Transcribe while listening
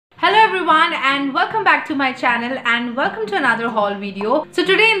everyone and welcome back to my channel and welcome to another haul video. So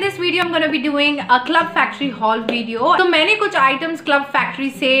today in this video I'm going to be doing a Club Factory haul video. तो मैंने कुछ items Club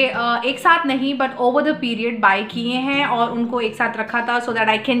Factory से एक साथ नहीं but over the period buy किए हैं और उनको एक साथ रखा था so that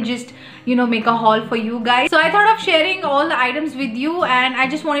I can just make a haul for you guys. So I thought of sharing all the items with you and I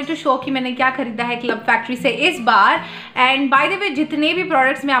just wanted to show कि मैंने क्या खरीदा है Club Factory से इस बार. And by the way जितने भी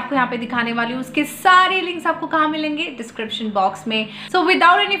products मैं आपको यहाँ पे दिखाने वाली हूँ उसके सारे links आपको कहाँ मिलेंगे? Description box में. So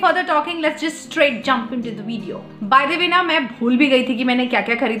without any further talking, let's just straight jump into the video. By the way ना मैं भूल भी गई थी कि मैंने क्या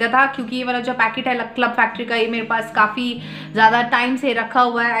क्या खरीदा था क्योंकि ये वाला जो पैकेट है क्लब फैक्ट्री का ये मेरे पास काफ़ी ज़्यादा टाइम से रखा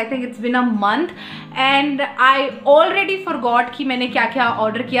हुआ है. I think it's been a month and I already forgot कि मैंने क्या क्या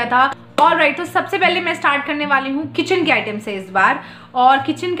ऑर्डर किया था. ऑलराइट, तो सबसे पहले मैं स्टार्ट करने वाली हूँ किचन के आइटम से इस बार. और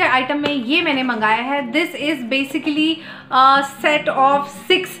किचन के आइटम में ये मैंने मंगाया है. This is basically set of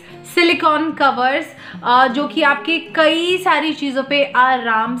 6 silicon covers जो कि आपके कई सारी चीज़ों पे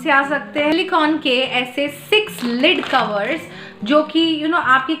आराम से आ सकते हैं. सिलिकॉन के ऐसे 6 लिड कवर्स जो कि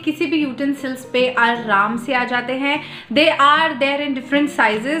आपके किसी भी यूटेंसिल्स पे आराम से आ जाते हैं. They are there in different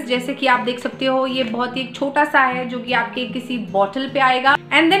sizes. जैसे कि आप देख सकते हो ये बहुत ही एक छोटा सा है जो कि आपके किसी बॉटल पे आएगा.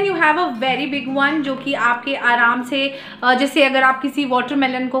 And then you have a very big one जो कि आपके आराम से जैसे अगर आप किसी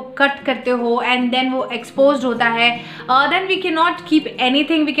वाटरमेलन को कट करते हो एंड देन वो एक्सपोज्ड होता है then we can not keep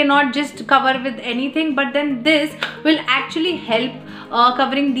anything, we can not just cover with anything but then this will actually help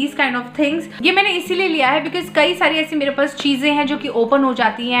covering these kind of things. ये मैंने इसीलिए लिया है बिकॉज कई सारी ऐसी मेरे पास चीज़ें हैं जो कि ओपन हो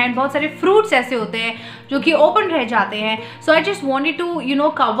जाती हैं एंड बहुत सारे फ्रूट्स ऐसे होते हैं जो कि ओपन रह जाते हैं. सो I just wanted to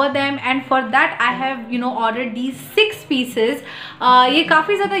cover them and for that I have ordered these 6 pieces. ये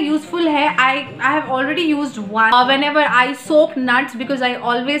काफ़ी ज़्यादा यूजफुल है. I have already used one whenever I soak nuts because I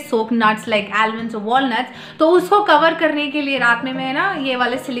always soak nuts like almonds और walnuts. तो उसको cover करने के लिए रात में मैं ना ये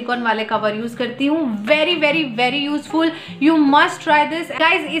वाले सिलिकॉन वाले कवर यूज़ करती हूँ. Very very very useful. You must try this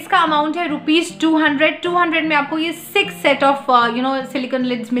guys. इसका अमाउंट है ₹200. 200 में आपको ये 6 सेट ऑफ सिलिकॉन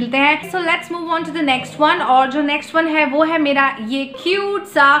लिड्स मिलते हैं. So let's move on to the next one. और जो नेक्स्ट वन है वो है मेरा ये क्यूट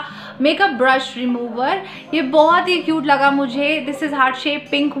सा मेकअप ब्रश रिमूवर. ये बहुत ही क्यूट लगा मुझे. This is heart shape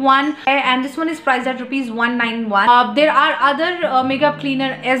pink one and this one is priced eight ₹191. There are other makeup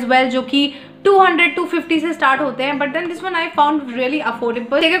cleaner as well जो कि 200-250 से स्टार्ट होते हैं but then this one I found really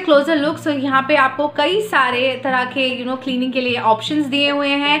affordable. Take a closure look. सो यहाँ पे आपको कई सारे तरह के क्लीनिंग के लिए ऑप्शंस दिए हुए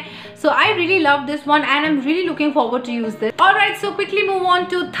हैं. सो I really love this one and I am really looking forward to use this. Alright, so quickly move on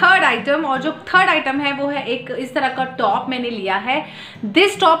to third item. और जो थर्ड आइटम है वो है एक इस तरह का टॉप मैंने लिया है.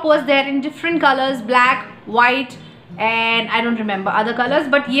 This top was there in different colours, black, white and I don't remember other colors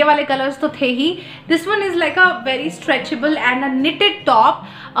but ये वाले colors तो थे ही. This one is like a very stretchable and a knitted top.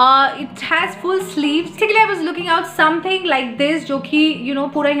 It has full sleeves. Basically I was looking out something like this जो कि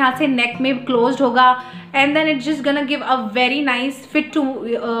पूरा यहाँ से neck में closed होगा and then it's just gonna give a very nice fit to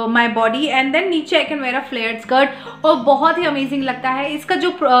my body and then नीचे I can wear a flared skirt. और बहुत ही amazing लगता है. इसका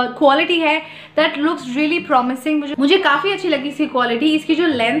जो quality है that looks really promising. मुझे काफ़ी अच्छी लगी इसकी quality. इसकी जो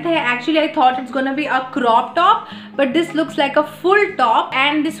length है actually I thought it's gonna be a crop top but this looks like a full top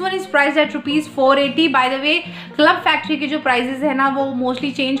and this one is priced at ₹480. by the way Club Factory के जो prices है ना वो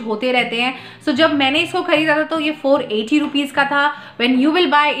mostly change होते रहते हैं. so जब मैंने इसको खरीदा था तो ये ₹480 का था. when you will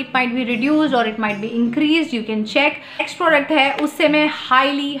buy it might be reduced or it might be increased, you can check. next product है उससे मैं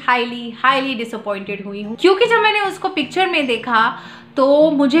highly disappointed हुई हूँ क्योंकि जब मैंने उसको पिक्चर में देखा तो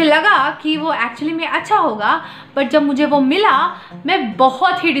मुझे लगा कि वो एक्चुअली में अच्छा होगा बट जब मुझे वो मिला मैं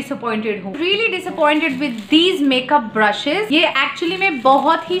बहुत ही डिसअपॉइंटेड हूँ. Really disappointed with these makeup brushes. ये एक्चुअली में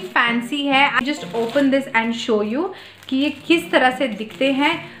बहुत ही फैंसी है. I just open this and show you कि ये किस तरह से दिखते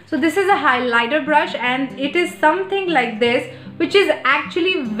हैं. So this is a highlighter brush and it is something like this which is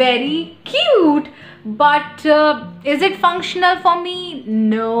actually very cute but is it functional for me?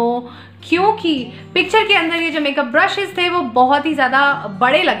 No. क्योंकि picture के अंदर ये जो मेकअप ब्रशेस थे वो बहुत ही ज़्यादा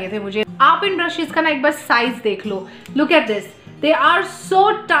बड़े लगे थे मुझे. आप इन ब्रशेस का ना एक बार साइज देख लो. Look at this, they are so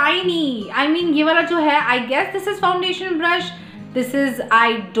tiny. I mean ये वाला जो है I guess this is foundation brush. This is I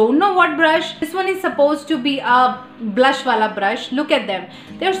don't know what brush. This one is supposed to be a blush wala brush. Look at them.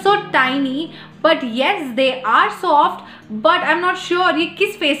 They're so tiny but yes they are soft but I'm not sure ये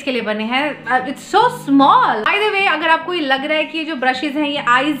किस face के लिए बने हैं. It's so small. By the way अगर आपको ये लग रहा है कि ये जो ब्रशेज हैं ये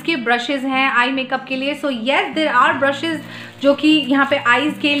आईज के ब्रशेज हैं आई मेकअप के लिए. So yes there are brushes जो कि यहाँ पे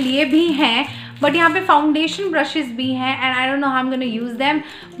आईज के लिए भी हैं बट यहाँ पे फाउंडेशन ब्रशेस भी हैं and I don't know how I am gonna use them,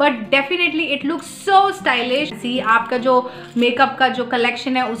 but definitely it looks so stylish. सी आपका जो मेकअप का जो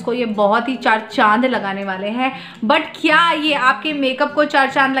कलेक्शन है उसको ये बहुत ही चार चांद लगाने वाले हैं, बट क्या ये आपके मेकअप को चार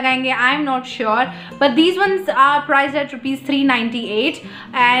चांद लगाएंगे I am not sure. But these ones are price at ₹398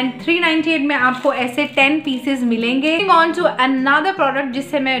 and 398 में आपको ऐसे 10 पीसेस मिलेंगे। ऑन टू अनदर प्रोडक्ट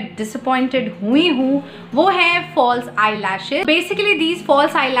जिससे मैं डिसअपॉइंटेड हुई हूँ, वो है false eye lashes. Basically these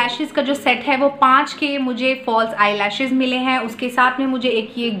false eye lashes का जो सेट है वो 5 के मुझे फॉल्स आई लैशेज मिले हैं, उसके साथ में मुझे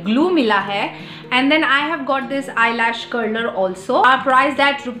एक ये ग्लू मिला है and then I have got this eyelash curler also, priced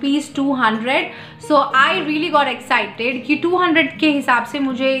at ₹200. So I really got excited कि 200 के हिसाब से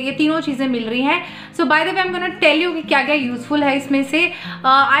मुझे ये तीनों चीज़ें मिल रही हैं। So by the way I'm gonna tell you कि क्या क्या यूजफुल है इसमें से।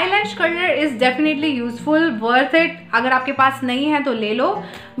 eyelash curler is definitely useful, worth it। अगर आपके पास नहीं है तो ले लो,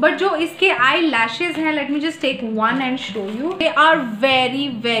 बट जो इसके आई लैशेज हैं, let me just take one and show you, they are very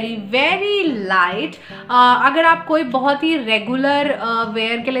very very light. अगर आप कोई बहुत ही रेगुलर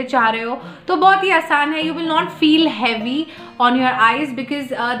वेयर के लिए चाह रहे हो तो बहुत ही आसान है। You will not feel heavy on your eyes because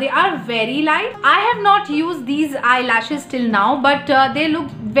they are very light. I have not used these eyelashes till now, but they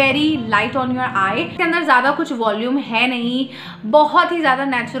look very light on your eye. इसके अंदर ज़्यादा कुछ वॉल्यूम है नहीं, बहुत ही ज़्यादा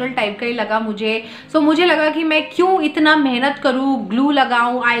नेचुरल टाइप का ही लगा मुझे। सो मुझे लगा कि मैं क्यों इतना मेहनत करूँ, ग्लू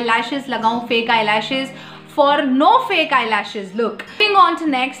लगाऊँ, आई लैशेज लगाऊँ, fake eye lashes for no fake eyelashes look. Moving on to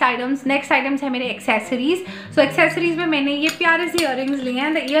next items. Next items है मेरे accessories. So accessories में मैंने ये प्यारे से earrings लिए हैं.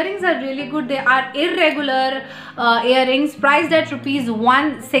 The earrings are really good. They are irregular earrings priced at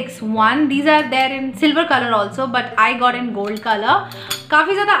 ₹161. These are there in silver color also, but I got in gold color.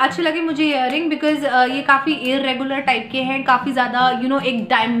 काफ़ी ज़्यादा अच्छे लगे मुझे ईयरिंग बिकॉज ये काफ़ी इरेगुलर टाइप के हैं, काफ़ी ज़्यादा एक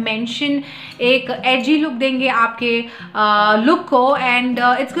डायमेंशन, एक एजी लुक देंगे आपके लुक को, and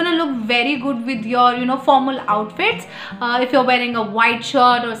it's gonna look very good with your formal outfits if you are wearing a white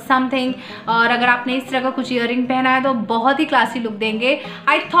shirt और समथिंग। और अगर आपने इस तरह का कुछ ईयरिंग पहना है तो बहुत ही क्लासी लुक देंगे।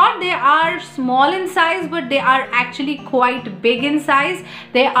 I thought they are small in size but they are actually quite big in size.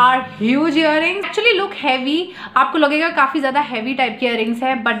 They are huge earrings, actually look heavy, आपको लगेगा काफ़ी ज़्यादा हैवी टाइप के earrings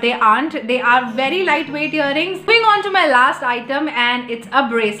है, but they aren't. They are very lightweight earrings. Moving on to my last item and it's a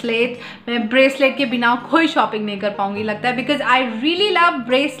bracelet. मैं bracelet के बिना कोई shopping नहीं कर पाऊंगी लगता है, because I really love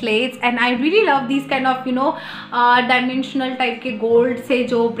bracelets and I really love these kind of dimensional type के gold से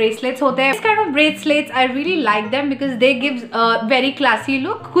जो bracelets होते हैं. This kind of bracelets I really like them because they give very classy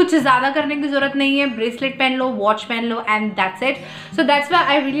look. कुछ ज़्यादा करने की ज़रूरत नहीं है, bracelet पहन लो, watch पहन लो and that's it. So that's why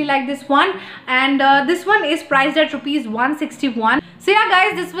I really like this one, and this one is priced at ₹161. So yeah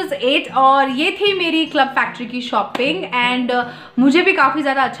guys, this was it और ये थी मेरी क्लब फैक्ट्री की शॉपिंग, एंड मुझे भी काफ़ी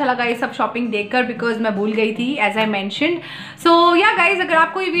ज़्यादा अच्छा लगा ये सब शॉपिंग देखकर बिकॉज मैं भूल गई थी as I mentioned. So yeah guys, अगर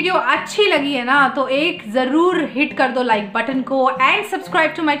आपको ये वीडियो अच्छी लगी है ना तो एक ज़रूर हिट कर दो लाइक बटन को, and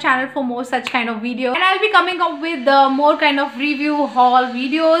subscribe to my channel for more such kind of video, and I will be coming up with more kind of review hall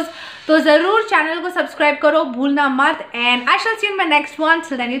videos. तो ज़रूर चैनल को सब्सक्राइब करो, भूलना मत, and I shell C you in my next one.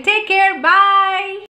 Till then you take care, bye.